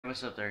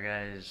What's up there,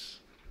 guys?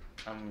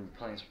 I'm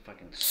playing some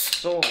fucking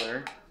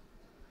Solar.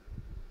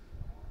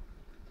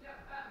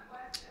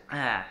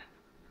 Get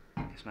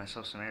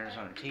myself some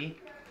Arizona tea.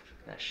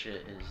 That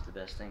shit is the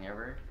best thing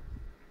ever.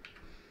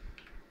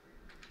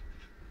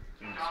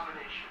 Fucking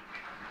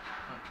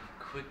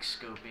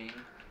quick-scoping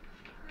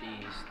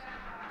beast.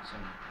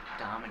 Some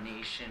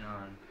domination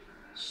on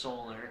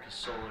Solar, because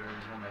Solar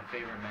is one of my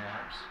favorite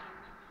maps.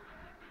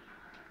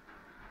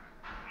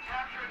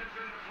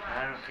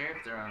 I don't care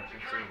if they're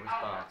with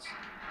bots.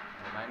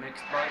 My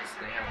mixed bots,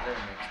 they have their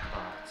mixed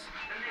bots.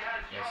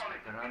 Yes,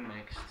 but I'm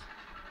mixed.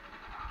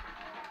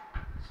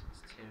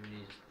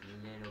 Sensitivity is a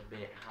little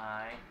bit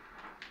high.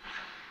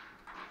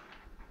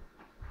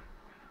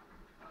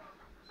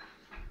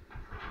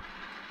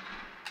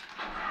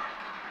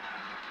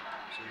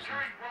 Seriously.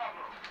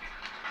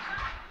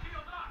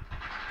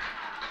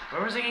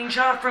 Where was I getting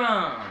shot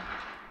from?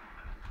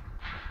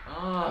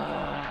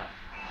 Oh.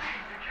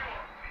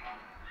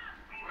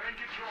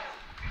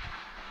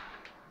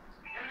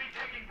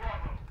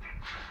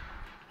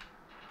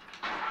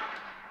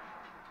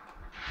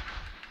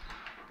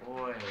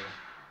 Boy.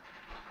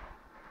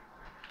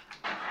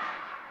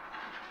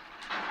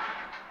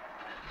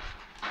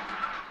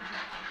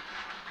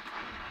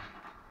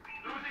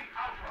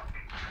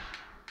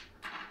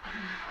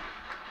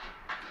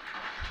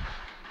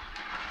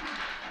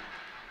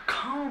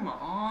 Come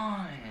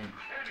on!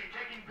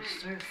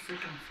 Start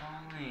freaking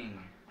falling.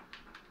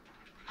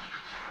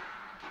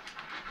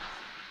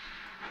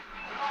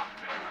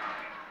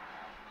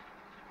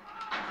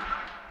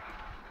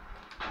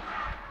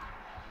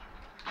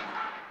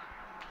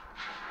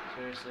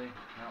 Seriously,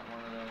 not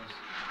one of those.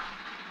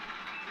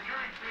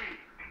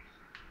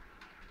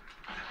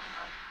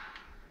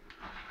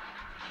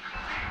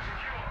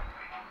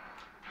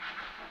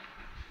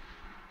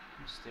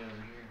 Let's stay over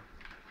here.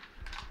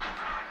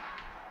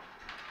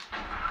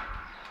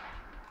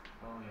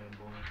 Oh yeah,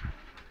 boy.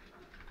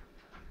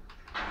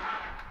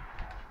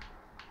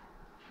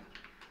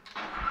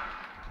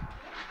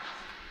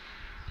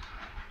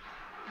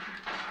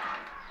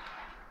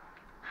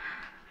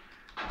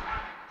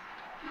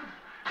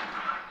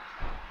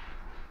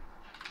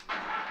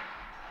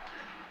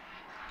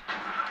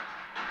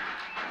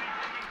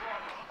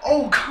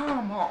 Oh,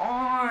 come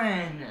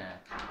on!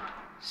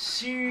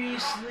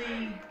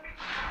 Seriously?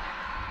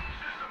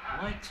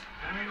 What?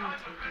 Why are you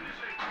taking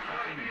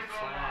fucking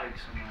flag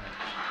so much?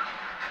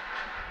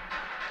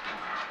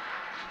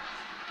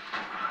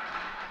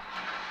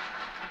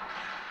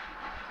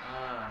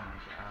 Oh my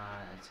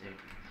god, that's it.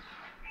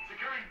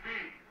 Securing B.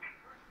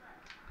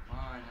 Come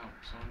on,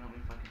 someone help me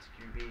fucking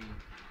secure B.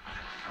 I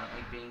don't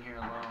like being here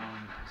alone.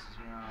 It pisses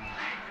me off.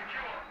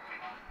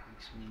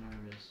 Makes me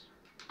nervous.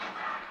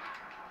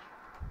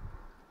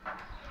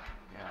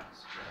 Yeah,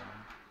 let's go.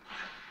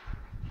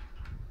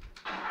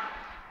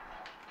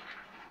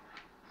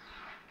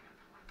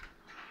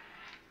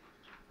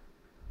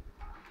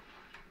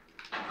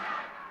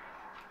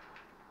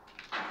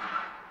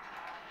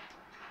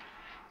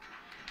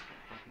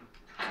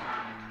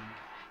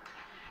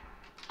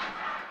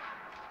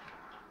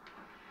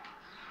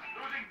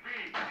 Losing B.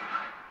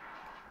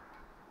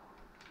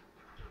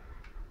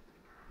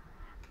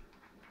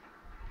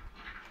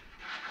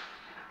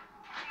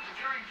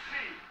 Securing C.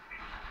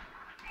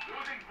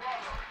 Losing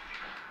Bravo.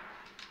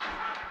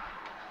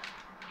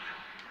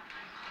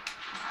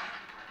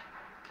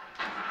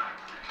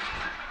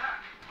 System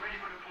hack. Ready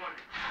for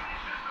deployment.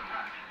 System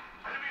hack.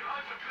 Enemy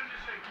HUDs have been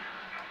disabled.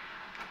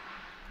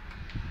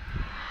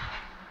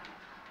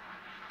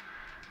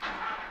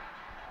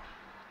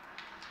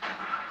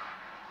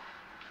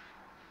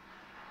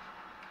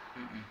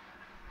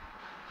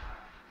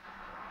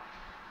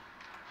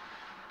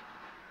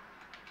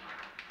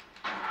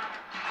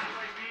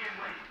 UAV in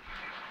waiting.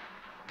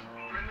 No,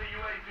 Friendly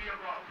UAV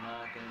above.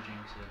 not gonna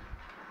jinx it.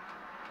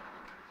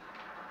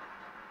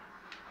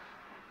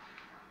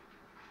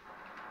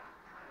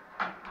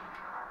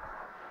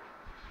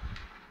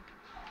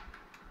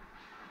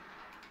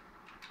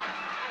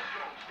 Assault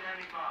drone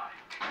standing by.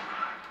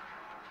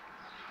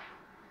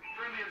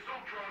 Friendly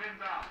assault drone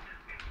inbound.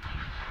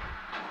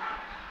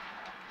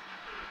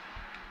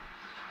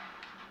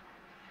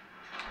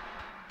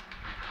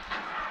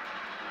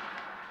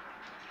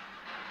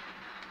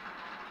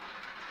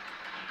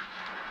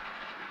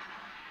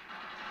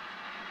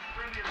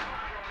 Friendly assault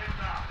drone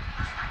inbound.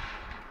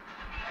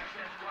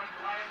 XS-1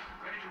 Goliath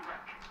ready to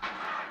wreck.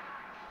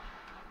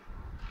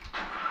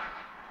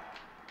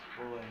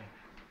 Boy.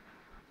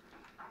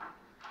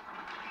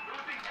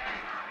 Losing A.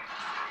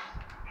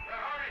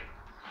 They're hurting.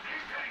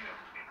 Keep hitting them.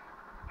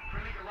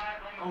 Friendly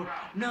Goliath on the Oh,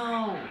 ground. no!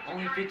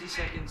 Only 50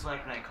 seconds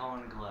left and I call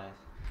in Goliath.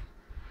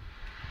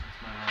 That's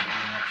my life in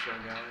a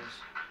nutshell, guys.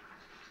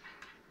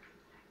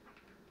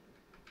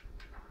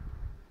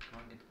 Come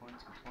on, get the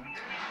points, get the points.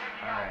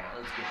 Alright,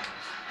 let's get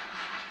this.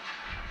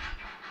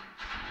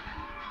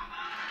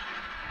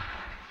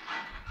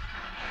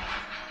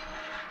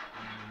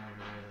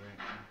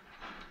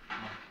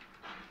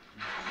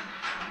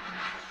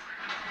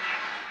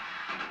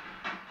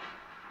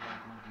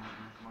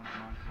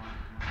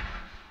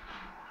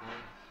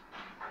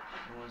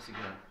 wants to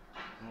go?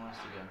 Who wants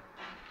to go?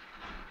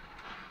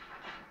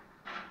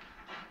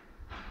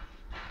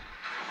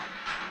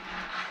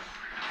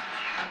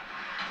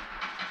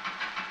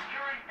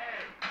 Securing A.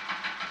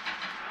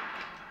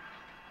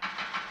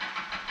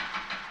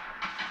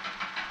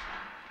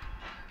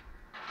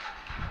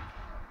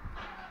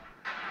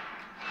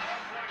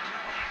 All points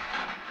ready.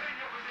 Stay in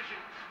your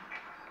position.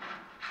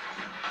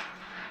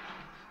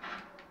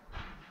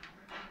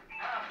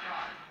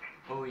 Halftime.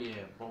 Oh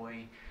yeah,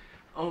 boy.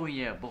 Oh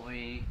yeah,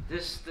 boy.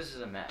 This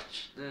is a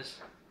match.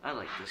 I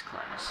like this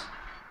class.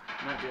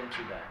 I'm not doing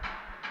too bad.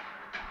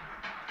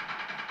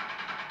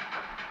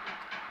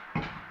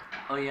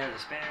 Oh yeah, the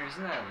spanner,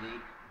 isn't that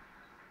elite?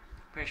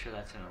 Pretty sure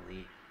that's an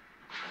elite.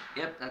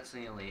 Yep, that's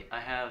the elite.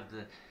 I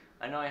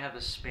know I have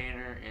the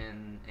spanner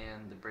and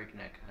the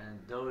breakneck, and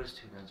those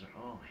two guns are,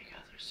 oh my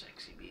god, they're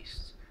sexy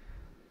beasts.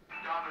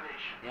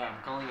 Domination. Yeah,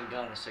 I'm calling a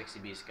gun a sexy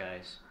beast,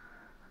 guys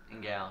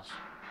and gals.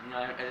 You know,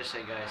 I just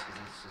say guys because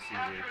it's just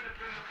Capture easier and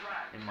defend the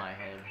flag. in my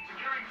head.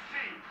 Securing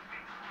C.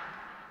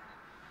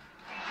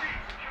 C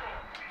secure.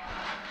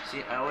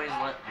 See, I always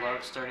love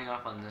starting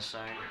off on this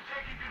side. We're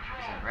taking Because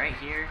control. then right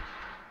here,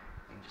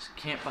 you can just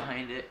camp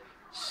behind it,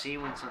 see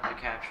when they're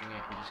capturing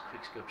it, and just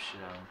quickscope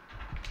shit out.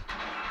 System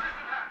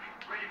hack.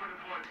 Ready for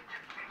deployment.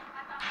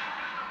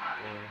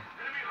 Boy,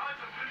 Enemy HUDs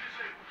have been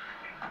disabled.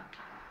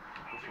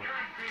 go for it.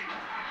 Securing B.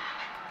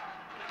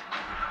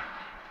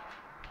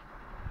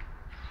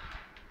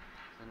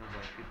 I know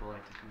that people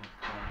like to come up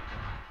behind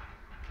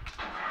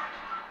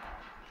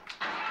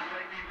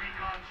UAV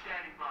recon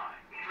standing by.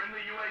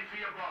 Friendly UAV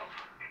above.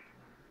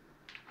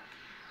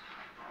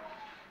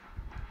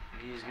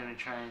 it. He's gonna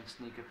try and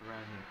sneak up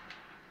around here.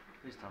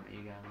 Please tell me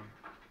you got him.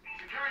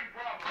 Securing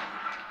Bravo.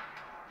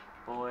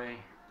 Boy,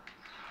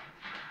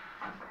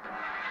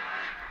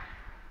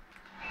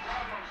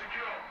 Bravo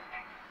secure.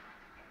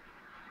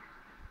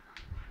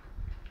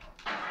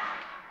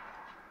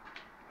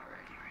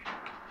 alrighty, right.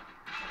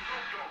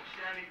 Assault drone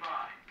standing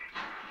by.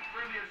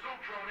 Friendly assault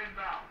drone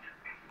inbound.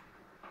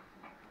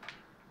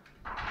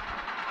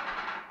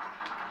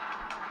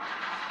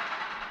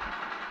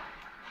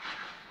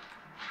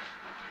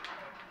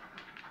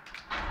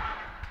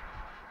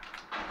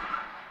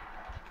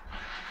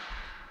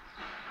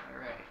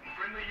 Alright.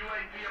 Friendly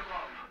UAV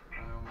above.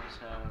 I almost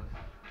have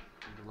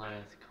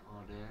Goliath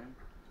called in.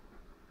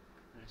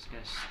 I'm just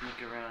gonna sneak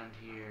around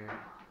here.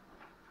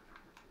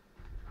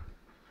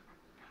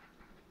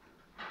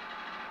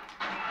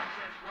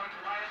 Access 1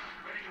 Goliath,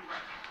 ready to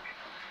wreck.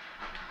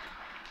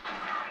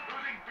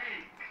 Losing B.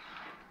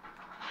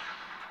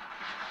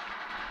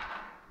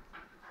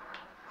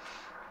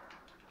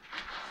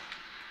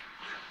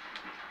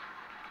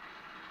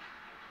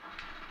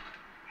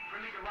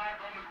 Friendly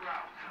Goliath on the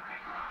ground.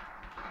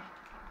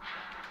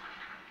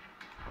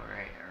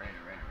 Alright.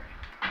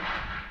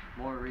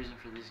 More reason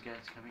for these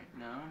guys to come here.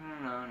 No.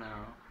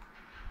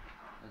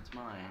 That's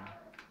mine.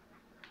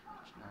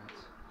 That's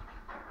nuts.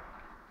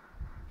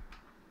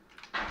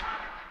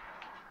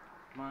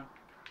 Come on.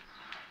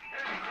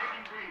 Enemy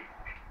taking B.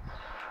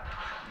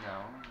 No,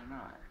 they're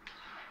not.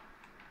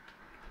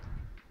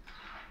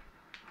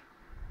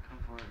 Come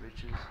for it,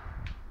 bitches.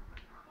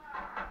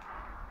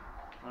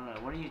 I don't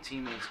know. One of you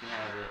teammates can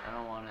have it. I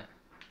don't want it.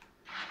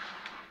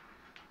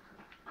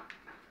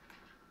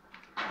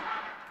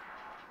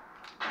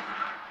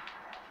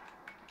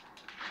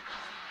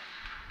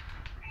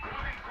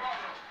 Losing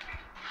Bravo.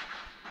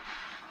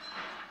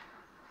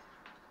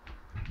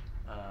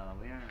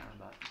 We aren't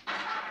about to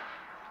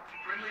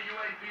Friendly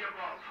UAV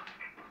above.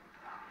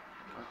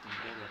 let them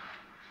get it.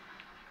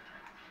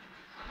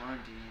 Come on,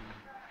 team.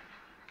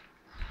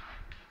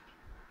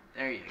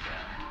 There you go.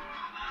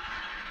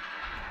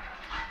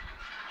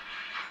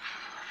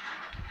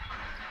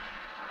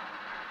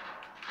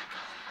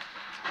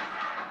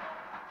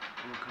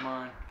 Oh, come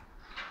on.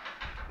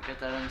 We got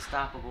that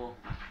unstoppable.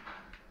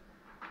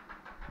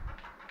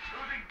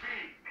 Losing B.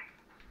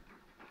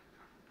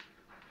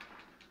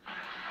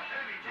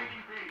 Enemy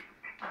taking B.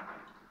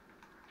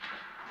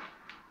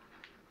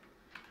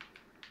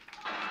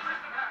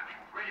 System hack.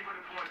 Ready for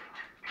deployment.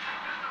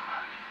 System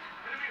hack.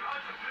 Enemy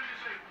HUDs have been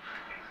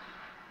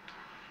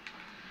disabled.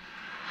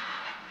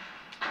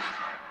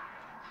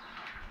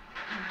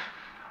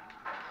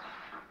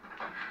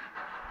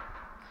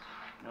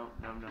 Nope.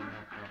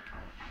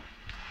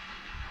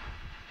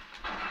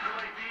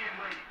 UAV in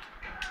waiting.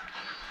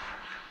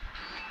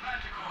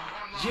 Magical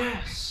online.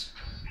 Yes!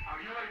 Our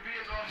UAV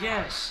is online.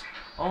 Yes!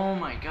 Oh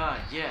my god,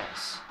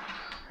 yes!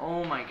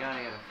 Oh my god,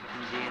 I got a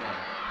freaking data.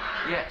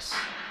 Yes!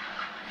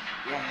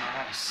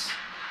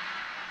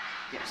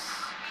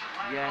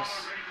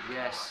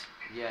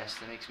 Yes,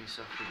 that makes me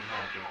so freaking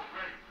happy.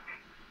 Ready.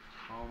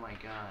 Oh my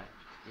god,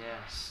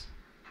 yes.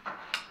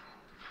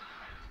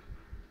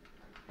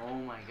 Oh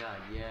my god,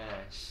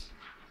 yes.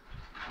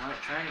 I'm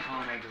not trying to call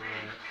my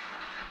delay.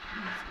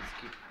 Let's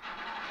keep.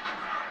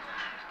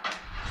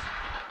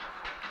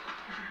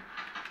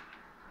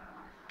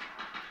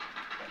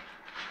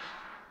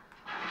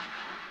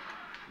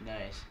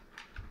 Nice.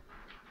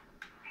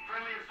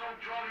 Friendly assault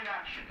drone in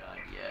action. God,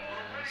 We're winning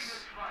yes.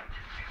 this fight.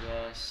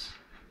 Yes. Yes.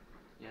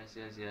 Yes,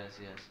 yes, yes,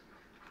 yes.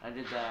 I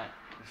did that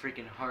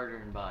freaking harder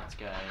than bots,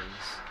 guys.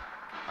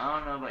 I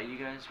don't know about you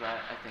guys, but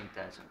I think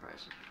that's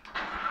impressive.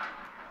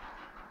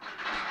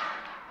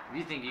 If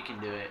you think you can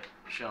do it,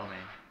 show me.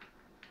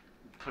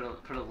 Put a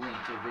link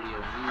to a video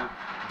of you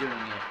doing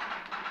it,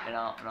 and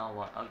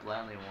I'll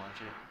gladly watch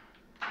it.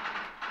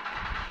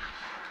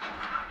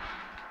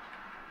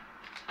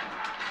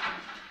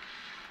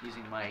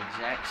 Using my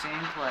exact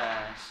same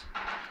class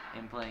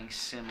and playing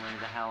similar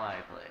to how I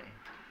play.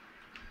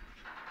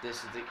 This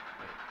is the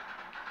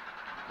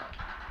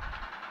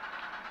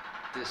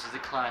This is the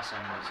class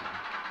I'm using.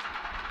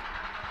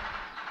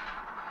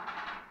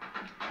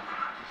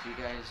 If you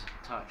guys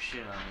talk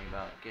shit on me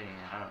about getting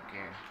it, I don't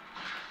care.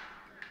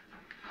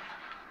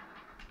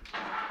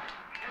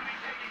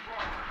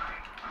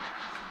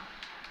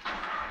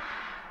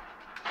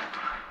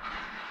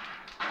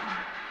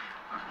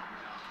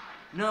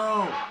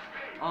 No!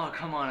 Oh,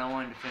 come on, I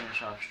wanted to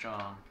finish off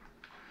strong.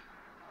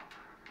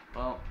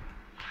 Well,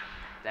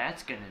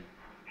 that's gonna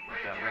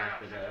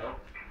wrap it up.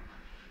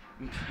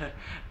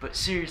 But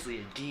seriously,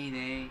 a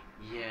DNA?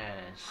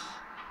 Yes.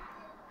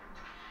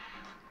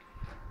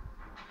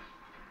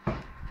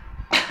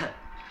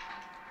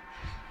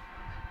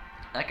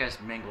 That guy's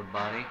mangled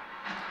body.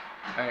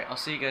 Alright, I'll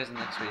see you guys in the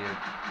next video.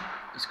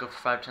 Let's go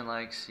for 5-10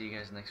 likes. See you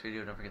guys in the next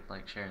video. Don't forget to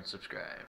like, share, and subscribe.